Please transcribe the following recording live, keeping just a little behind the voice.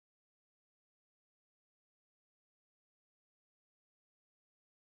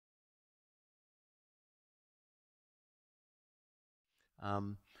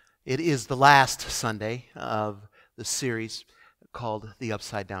Um, it is the last Sunday of the series called The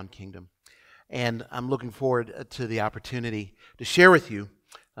Upside Down Kingdom. And I'm looking forward to the opportunity to share with you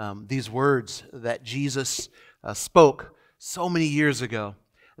these words that Jesus spoke so many years ago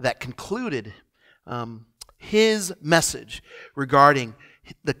that concluded his message regarding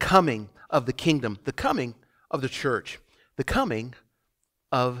the coming of the kingdom, the coming of the church, the coming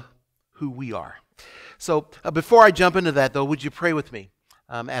of who we are. So before I jump into that, though, would you pray with me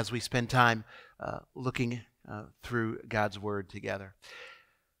as we spend time looking through God's Word together?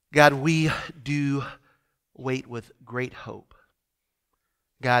 God, we do wait with great hope.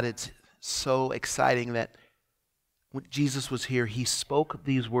 God, it's so exciting that when Jesus was here, He spoke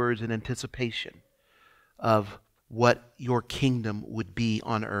these words in anticipation of what your kingdom would be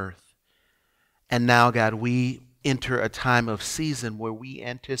on earth. And now, God, we enter a time of season where we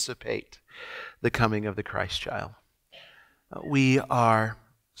anticipate the coming of the Christ child. We are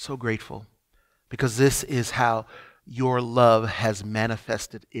so grateful because this is how your love has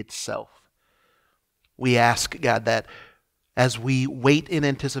manifested itself. We ask, God, that as we wait in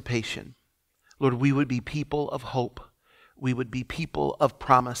anticipation, Lord, we would be people of hope. We would be people of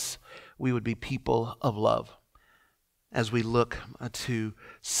promise. We would be people of love as we look to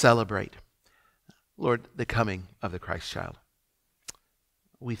celebrate, Lord, the coming of the Christ child.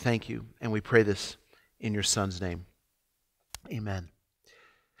 We thank you and we pray this in your Son's name. Amen.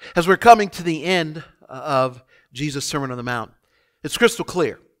 As we're coming to the end of Jesus' Sermon on the Mount, it's crystal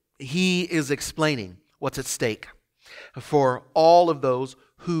clear. He is explaining what's at stake for all of those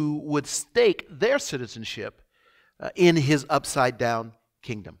who would stake their citizenship in his upside-down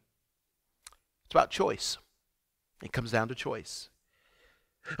kingdom. It's about choice. It comes down to choice.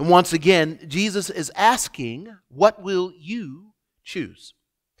 And once again, Jesus is asking, what will you choose?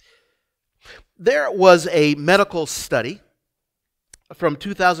 There was a medical study from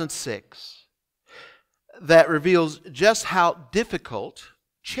 2006 that reveals just how difficult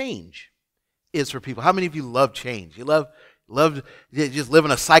change is for people. How many of you love change? You love just live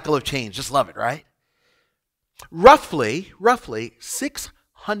in a cycle of change. Just love it, right? Roughly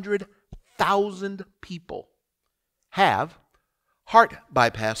 600,000 people have heart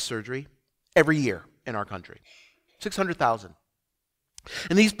bypass surgery every year in our country. 600,000.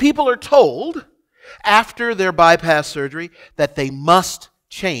 And these people are told after their bypass surgery that they must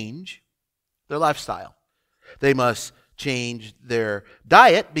change their lifestyle. They must change their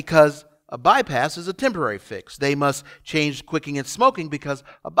diet because a bypass is a temporary fix. They must change quitting and smoking because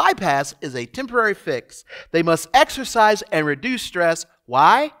a bypass is a temporary fix. They must exercise and reduce stress.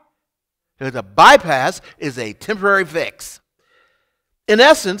 Why? Because a bypass is a temporary fix. In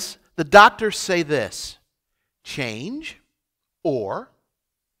essence, the doctors say this: change or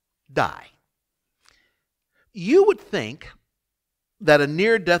die. You would think that a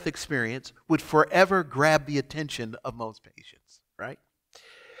near-death experience would forever grab the attention of most patients, right?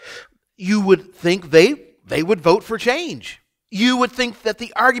 You would think they would vote for change. You would think that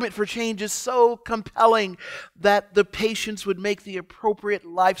the argument for change is so compelling that the patients would make the appropriate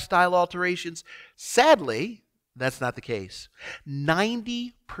lifestyle alterations. Sadly, that's not the case.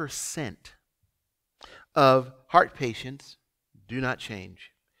 90% of heart patients do not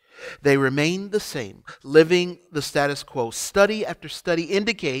change. They remain the same, living the status quo. Study after study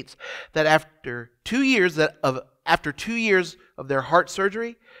indicates that after 2 years of their heart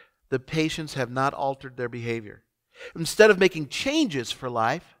surgery, the patients have not altered their behavior. Instead of making changes for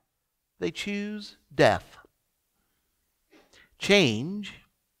life, they choose death. Change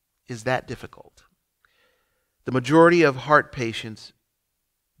is that difficult. The majority of heart patients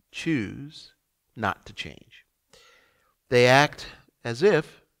choose not to change. They act as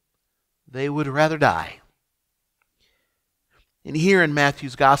if they would rather die. And here in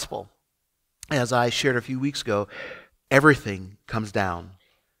Matthew's Gospel, as I shared a few weeks ago, everything comes down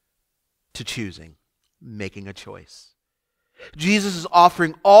to choosing, making a choice. Jesus is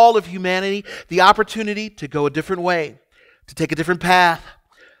offering all of humanity the opportunity to go a different way, to take a different path,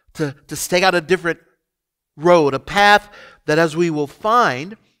 to stake out a different road, a path that, as we will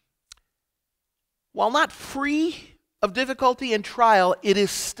find, while not free of difficulty and trial, it is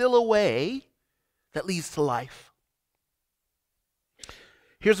still a way that leads to life.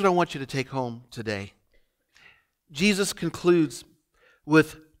 Here's what I want you to take home today. Jesus concludes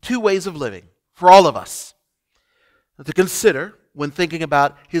with 2 ways of living for all of us to consider when thinking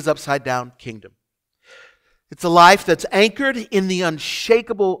about his upside-down kingdom. It's a life that's anchored in the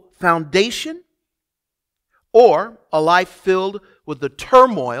unshakable foundation, or a life filled with the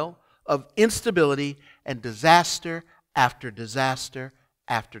turmoil of instability and disaster after disaster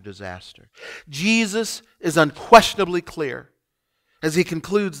after disaster. Jesus is unquestionably clear as he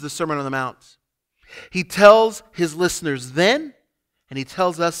concludes the Sermon on the Mount. He tells his listeners then, and he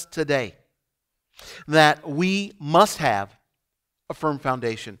tells us today, that we must have a firm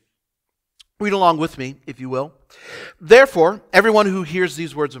foundation. Read along with me, if you will. Therefore, everyone who hears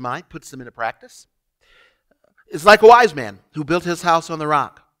these words of mine, puts them into practice, is like a wise man who built his house on the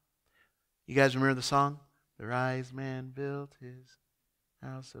rock. You guys remember the song? The wise man built his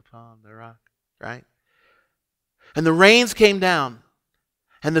house upon the rock, right? And the rains came down,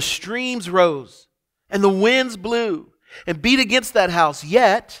 and the streams rose, and the winds blew and beat against that house,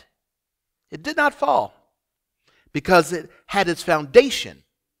 yet it did not fall, because it had its foundation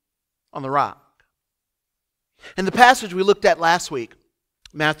on the rock. In the passage we looked at last week,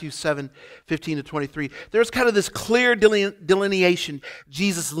 Matthew 7:15-23, there's kind of this clear delineation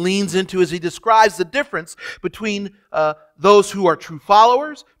Jesus leans into as he describes the difference between those who are true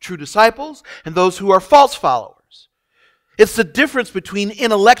followers, true disciples, and those who are false followers. It's the difference between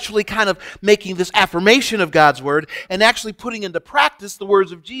intellectually kind of making this affirmation of God's word and actually putting into practice the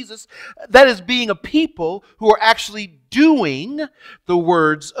words of Jesus. That is being a people who are actually doing the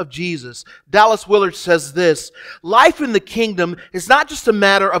words of Jesus. Dallas Willard says this: life in the kingdom is not just a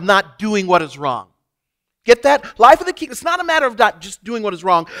matter of not doing what is wrong. Get that? Life in the kingdom, it's not a matter of not just doing what is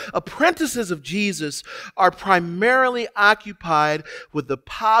wrong. Apprentices of Jesus are primarily occupied with the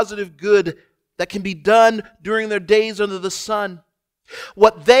positive good that can be done during their days under the sun.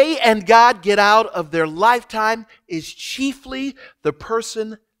 What they and God get out of their lifetime is chiefly the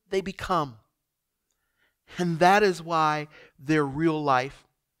person they become. And that is why their real life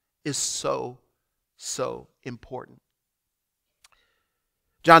is so important.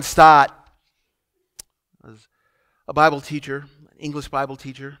 John Stott was a Bible teacher, an English Bible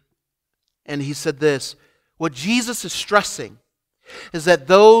teacher, and he said this: what Jesus is stressing is that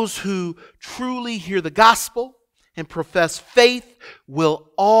those who truly hear the gospel and profess faith will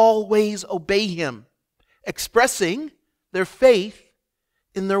always obey him, expressing their faith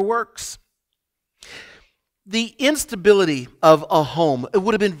in their works. The instability of a home, it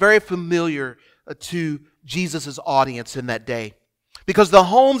would have been very familiar to Jesus' audience in that day, because the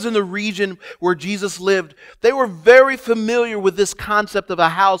homes in the region where Jesus lived, they were very familiar with this concept of a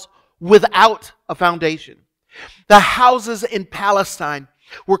house without a foundation. The houses in Palestine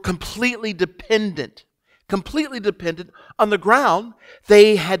were completely dependent on the ground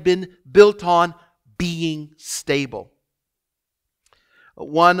they had been built on being stable.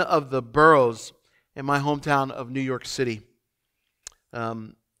 One of the boroughs in my hometown of New York City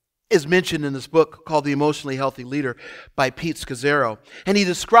is mentioned in this book called The Emotionally Healthy Leader by Pete Scazzaro. And he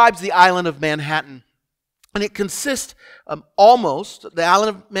describes the island of Manhattan. And it consists the island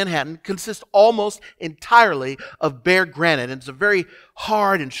of Manhattan consists almost entirely of bare granite. And it's a very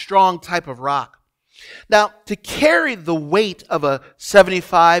hard and strong type of rock. Now, to carry the weight of a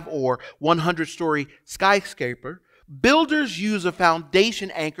 75 or 100-story skyscraper, builders use a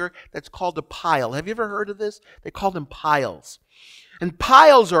foundation anchor that's called a pile. Have you ever heard of this? They call them piles. And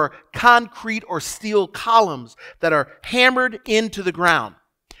piles are concrete or steel columns that are hammered into the ground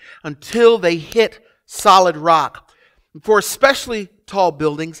until they hit solid rock. For especially tall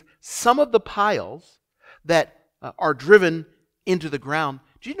buildings, some of the piles that are driven into the ground,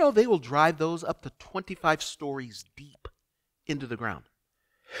 do you know they will drive those up to 25 stories deep into the ground?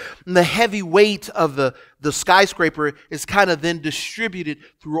 And the heavy weight of the skyscraper is kind of then distributed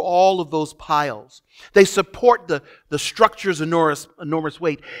through all of those piles. They support the structure's enormous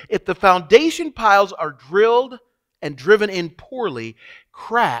weight. If the foundation piles are drilled and driven in poorly,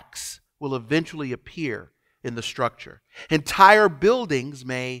 cracks will eventually appear in the structure. Entire buildings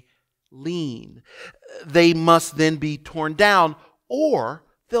may lean. They must then be torn down, or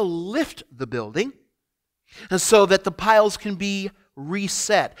they'll lift the building and so that the piles can be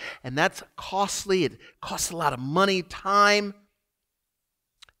reset. And that's costly. It costs a lot of money, time.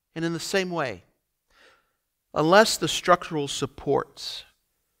 And in the same way, unless the structural supports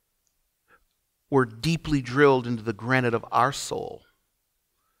were deeply drilled into the granite of our soul,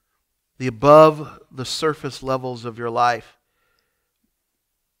 the above the surface levels of your life,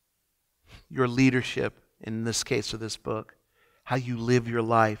 your leadership, in this case of this book, how you live your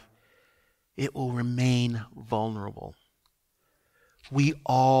life, it will remain vulnerable. We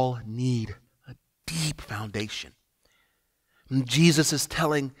all need a deep foundation. And Jesus is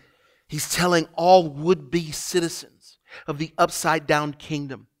telling all would-be citizens of the upside-down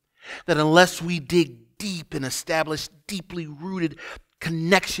kingdom that unless we dig deep and establish deeply rooted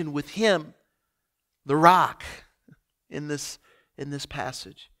connection with Him, the rock, in this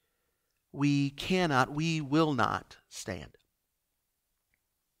passage, we will not stand.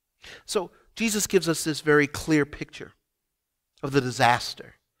 So Jesus gives us this very clear picture of the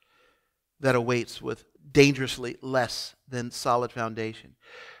disaster that awaits with dangerously less than solid foundation.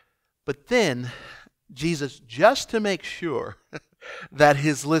 But then, Jesus, just to make sure that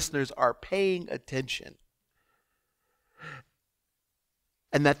his listeners are paying attention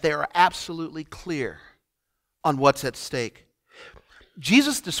and that they are absolutely clear on what's at stake,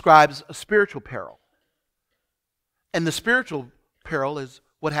 Jesus describes a spiritual peril. And the spiritual peril is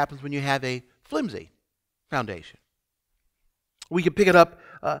what happens when you have a flimsy foundation. We can pick it up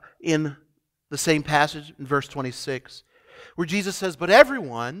in the same passage in verse 26, where Jesus says, "But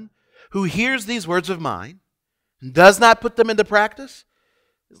everyone who hears these words of mine and does not put them into practice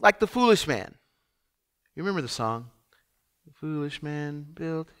is like the foolish man." You remember the song? The foolish man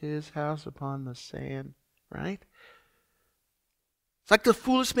built his house upon the sand, right? It's like the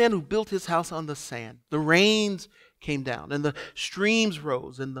foolish man who built his house on the sand. The rains came down, and the streams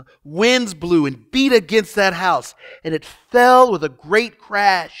rose, and the winds blew and beat against that house, and it fell with a great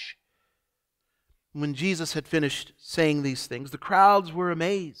crash. When Jesus had finished saying these things, the crowds were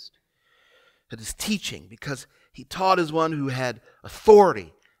amazed at his teaching, because he taught as one who had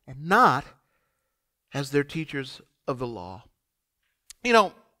authority and not as their teachers of the law. You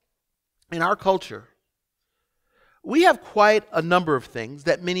know, in our culture, we have quite a number of things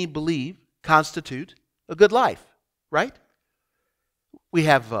that many believe constitute a good life, right? We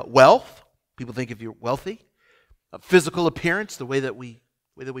have wealth. People think if you're wealthy. Physical appearance, the way that we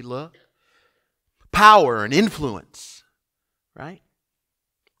look. Power and influence, right?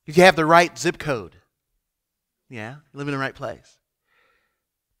 If you have the right zip code, yeah, you live in the right place.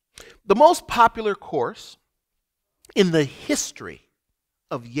 The most popular course in the history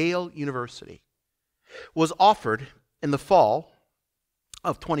of Yale University was offered in the fall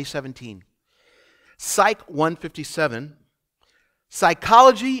of 2017. Psych 157,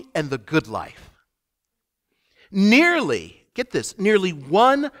 Psychology and the Good Life. Nearly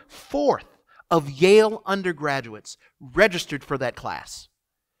 1/4 of Yale undergraduates registered for that class.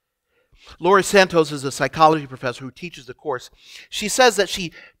 Laurie Santos is a psychology professor who teaches the course. She says that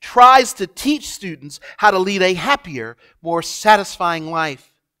she tries to teach students how to lead a happier, more satisfying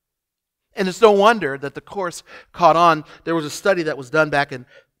life. And it's no wonder that the course caught on. There was a study that was done back in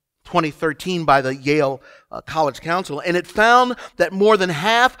 2013 by the Yale College Council, and it found that more than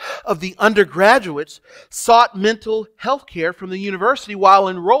half of the undergraduates sought mental health care from the university while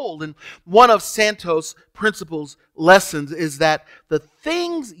enrolled. And one of Santos' principal's lessons is that the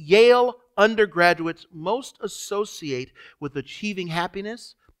things Yale undergraduates most associate with achieving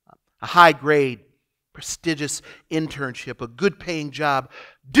happiness, a high grade, prestigious internship, a good paying job,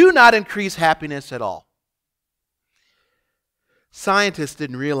 do not increase happiness at all. Scientists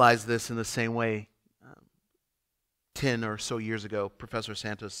didn't realize this in the same way 10 or so years ago. Professor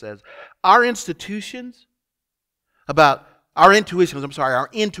Santos says, our intuitions about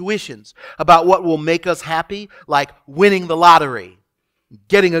what will make us happy, like winning the lottery,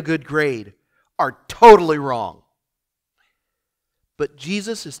 getting a good grade, are totally wrong. But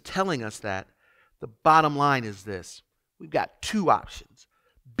Jesus is telling us that the bottom line is this. We've got two options.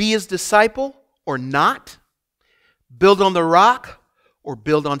 Be his disciple or not. Build on the rock or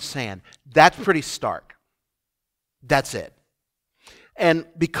build on sand. That's pretty stark. That's it. And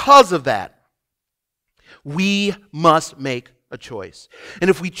because of that, we must make a choice. And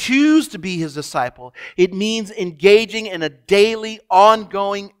if we choose to be his disciple, it means engaging in a daily,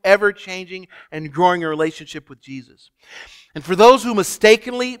 ongoing, ever-changing, and growing relationship with Jesus. And for those who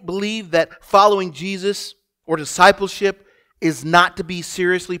mistakenly believe that following Jesus or discipleship is not to be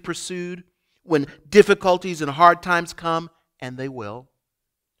seriously pursued, when difficulties and hard times come, and they will,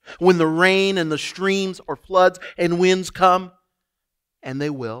 when the rain and the streams or floods and winds come, and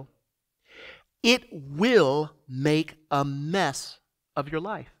they will, it will make a mess of your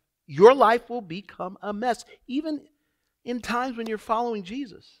life. Your life will become a mess, even in times when you're following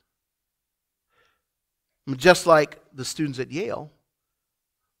Jesus. Just like the students at Yale,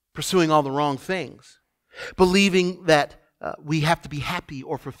 pursuing all the wrong things, believing that we have to be happy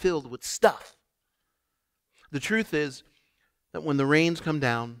or fulfilled with stuff. The truth is that when the rains come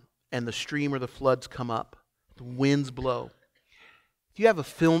down and the stream or the floods come up, the winds blow, if you have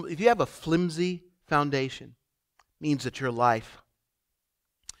a flimsy foundation, it means that your life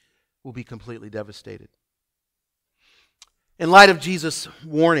will be completely devastated. In light of Jesus'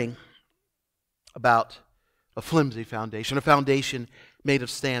 warning about a flimsy foundation, a foundation made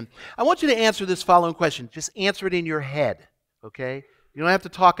of sand, I want you to answer this following question. Just answer it in your head, okay? You don't have to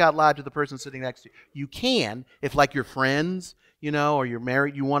talk out loud to the person sitting next to you. You can, if like you're friends, or you're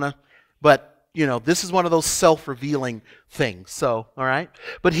married, you want to, but, this is one of those self-revealing things, so, all right?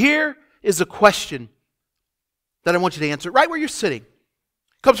 But here is a question that I want you to answer right where you're sitting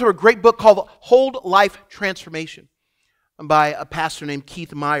comes from a great book called Whole Life Transformation by a pastor named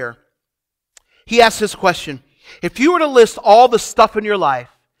Keith Meyer. He asks this question: if you were to list all the stuff in your life,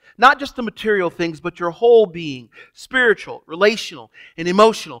 not just the material things, but your whole being, spiritual, relational, and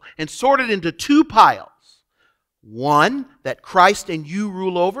emotional, and sort it into two piles, one that Christ and you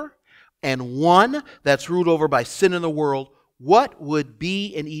rule over, and one that's ruled over by sin in the world, what would be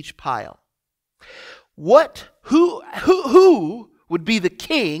in each pile? Who would be the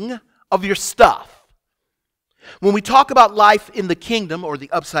king of your stuff? When we talk about life in the kingdom or the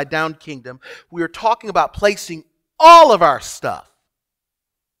upside down kingdom, we are talking about placing all of our stuff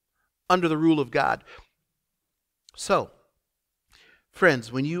under the rule of God. So,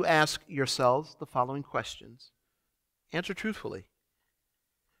 friends, when you ask yourselves the following questions, answer truthfully.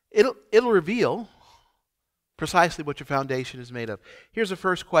 It'll reveal precisely what your foundation is made of. Here's the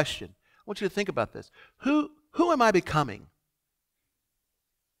first question. I want you to think about this. Who am I becoming?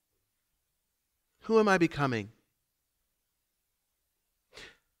 Who am I becoming?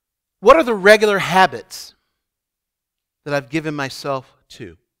 What are the regular habits that I've given myself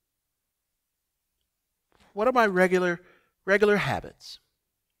to? What are my regular habits?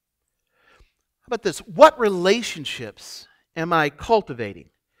 How about this? What relationships am I cultivating?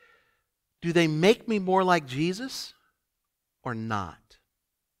 Do they make me more like Jesus or not?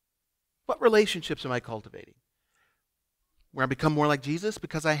 What relationships am I cultivating? Where I become more like Jesus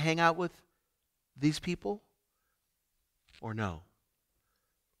because I hang out with these people? Or no?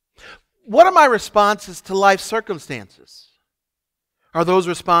 What are my responses to life circumstances? Are those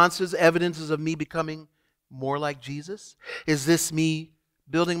responses evidences of me becoming more like Jesus? Is this me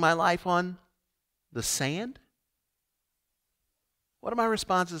building my life on the sand? What are my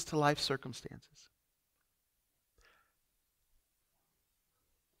responses to life circumstances?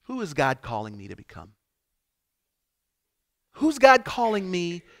 Who is God calling me to become? Who's God calling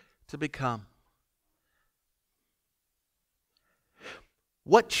me to become?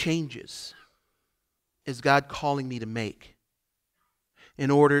 What changes is God calling me to make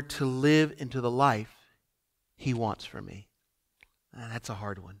in order to live into the life He wants for me? That's a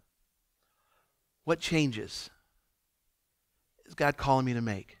hard one. What changes is God calling me to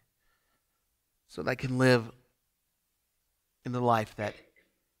make so that I can live in the life that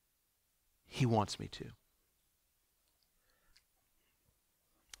He wants me to?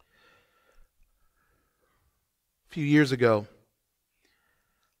 A few years ago,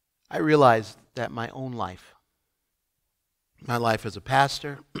 I realized that my own life, my life as a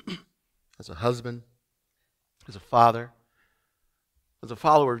pastor, as a husband, as a father, as a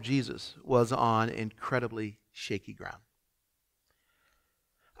follower of Jesus, was on incredibly shaky ground.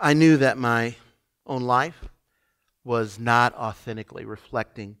 I knew that my own life was not authentically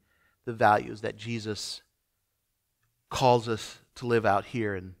reflecting the values that Jesus calls us to live out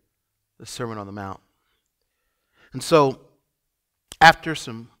here in the Sermon on the Mount. And so, after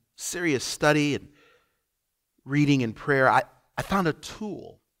some serious study and reading and prayer, I found a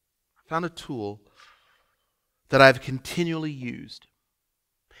tool. That I've continually used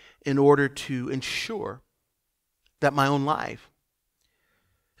in order to ensure that my own life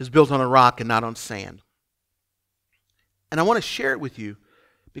is built on a rock and not on sand. And I want to share it with you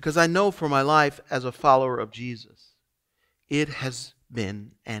because I know for my life as a follower of Jesus, it has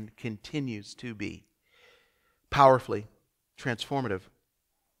been and continues to be powerfully transformative.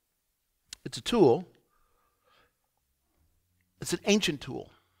 It's a tool. It's an ancient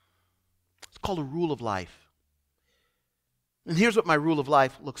tool. It's called a rule of life. And here's what my rule of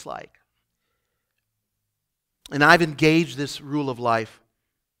life looks like. And I've engaged this rule of life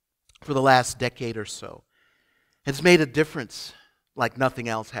for the last decade or so. It's made a difference like nothing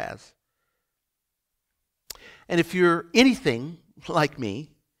else has. And if you're anything like me,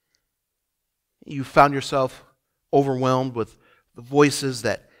 you found yourself overwhelmed with the voices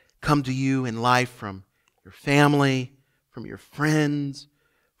that come to you in life from your family, from your friends,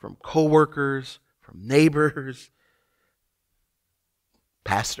 from coworkers, from neighbors,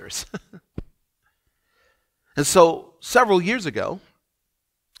 pastors. And so several years ago,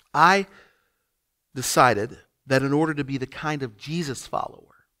 I decided that in order to be the kind of Jesus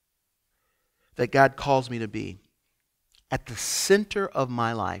follower that God calls me to be, at the center of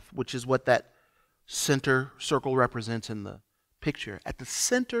my life, which is what that center circle represents in the picture, at the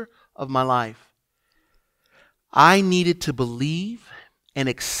center of my life, I needed to believe and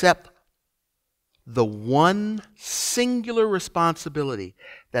accept the one singular responsibility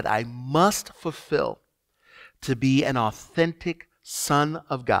that I must fulfill to be an authentic son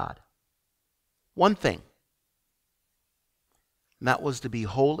of God. One thing. And that was to be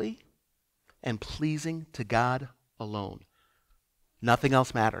holy and pleasing to God alone. Nothing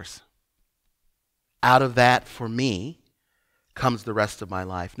else matters. Out of that, for me, comes the rest of my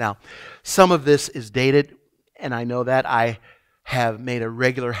life. Now, some of this is dated, and I know that. I have made a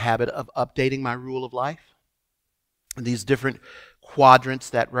regular habit of updating my rule of life. These different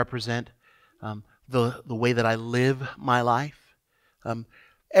quadrants that represent the way that I live my life,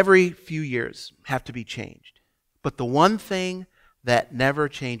 every few years have to be changed. But the one thing that never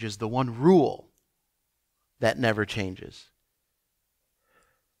changes, the one rule that never changes,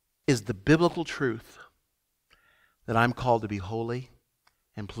 is the biblical truth that I'm called to be holy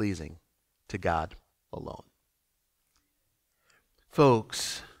and pleasing to God alone.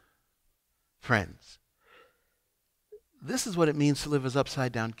 Folks, friends, this is what it means to live as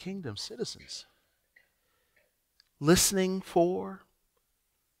upside-down kingdom citizens. Listening for,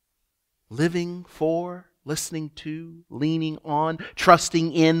 living for, listening to, leaning on,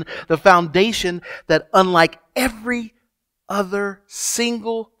 trusting in the foundation that, unlike every other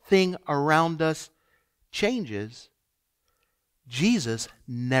single thing around us, changes, Jesus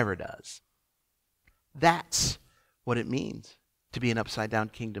never does. That's what it means to be an upside-down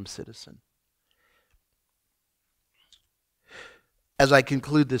kingdom citizen. As I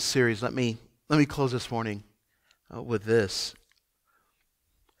conclude this series, let me close this morning with this.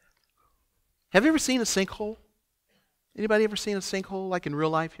 Have you ever seen a sinkhole? Anybody ever seen a sinkhole, like in real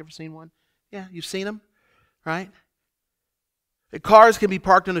life? You ever seen one? Yeah, you've seen them, right? Cars can be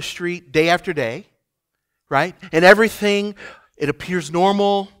parked on the street day after day, right? And everything, it appears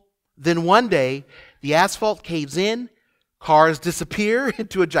normal. Then one day, the asphalt caves in, cars disappear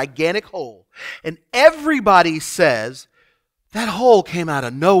into a gigantic hole. And everybody says, that hole came out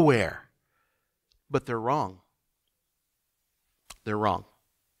of nowhere. But they're wrong. They're wrong.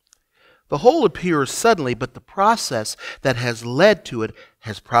 The hole appears suddenly, but the process that has led to it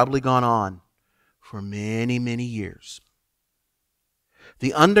has probably gone on for many, many years.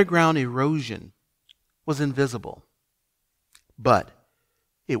 The underground erosion was invisible, but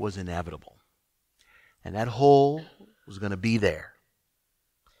it was inevitable. And that hole was going to be there.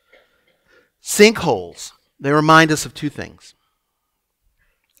 Sinkholes, they remind us of two things.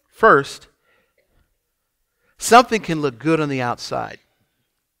 First, something can look good on the outside,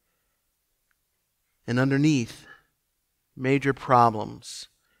 and underneath, major problems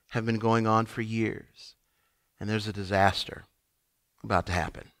have been going on for years, and there's a disaster about to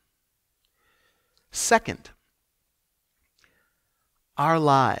happen. Second, our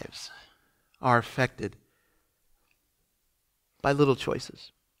lives are affected by little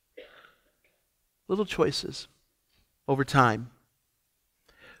choices. Little choices over time,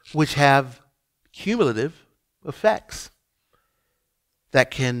 which have cumulative effects that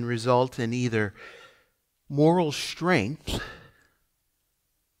can result in either moral strength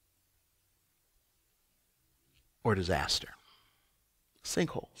or disaster.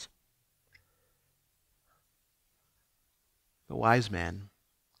 Sinkholes. The wise man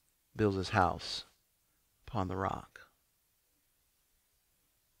builds his house upon the rock.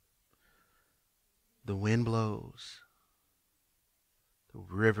 The wind blows. The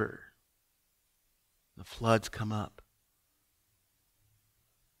river. The floods come up.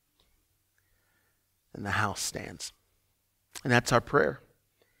 And the house stands. And that's our prayer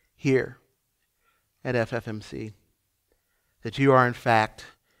here at FFMC. That you are in fact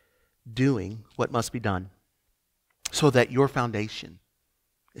doing what must be done so that your foundation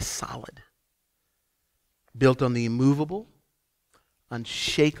is solid, built on the immovable,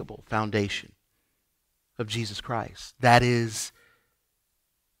 unshakable foundation of Jesus Christ. That is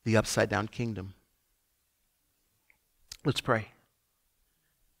the upside-down kingdom. Let's pray.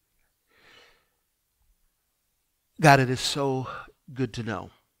 God, it is so good to know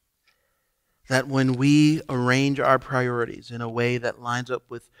that when we arrange our priorities in a way that lines up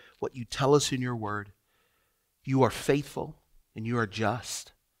with what you tell us in your word, you are faithful and you are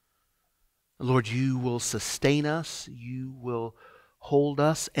just. Lord, you will sustain us, you will hold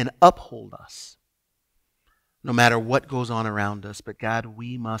us and uphold us, no matter what goes on around us. But God,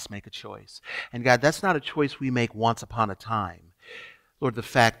 we must make a choice. And God, that's not a choice we make once upon a time. Lord, the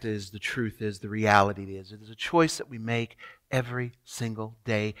fact is, the truth is, the reality is, it is a choice that we make every single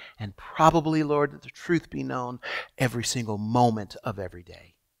day. And probably, Lord, that the truth be known, every single moment of every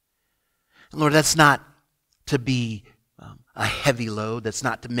day. And Lord, that's not to be a heavy load. That's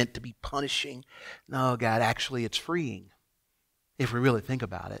not meant to be punishing. No, God, actually it's freeing. If we really think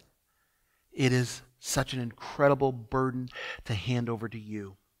about it. It is such an incredible burden to hand over to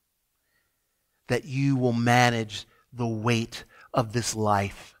you. That you will manage the weight of this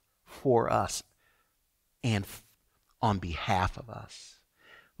life for us and on behalf of us.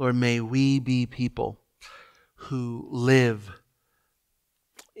 Lord, may we be people who live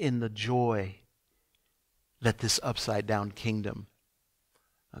in the joy that this upside-down kingdom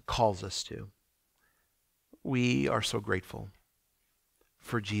calls us to. We are so grateful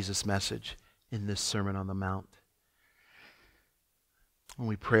for Jesus' message in this Sermon on the Mount. And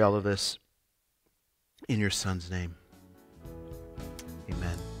we pray all of this in your Son's name.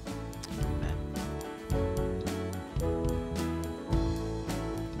 Amen.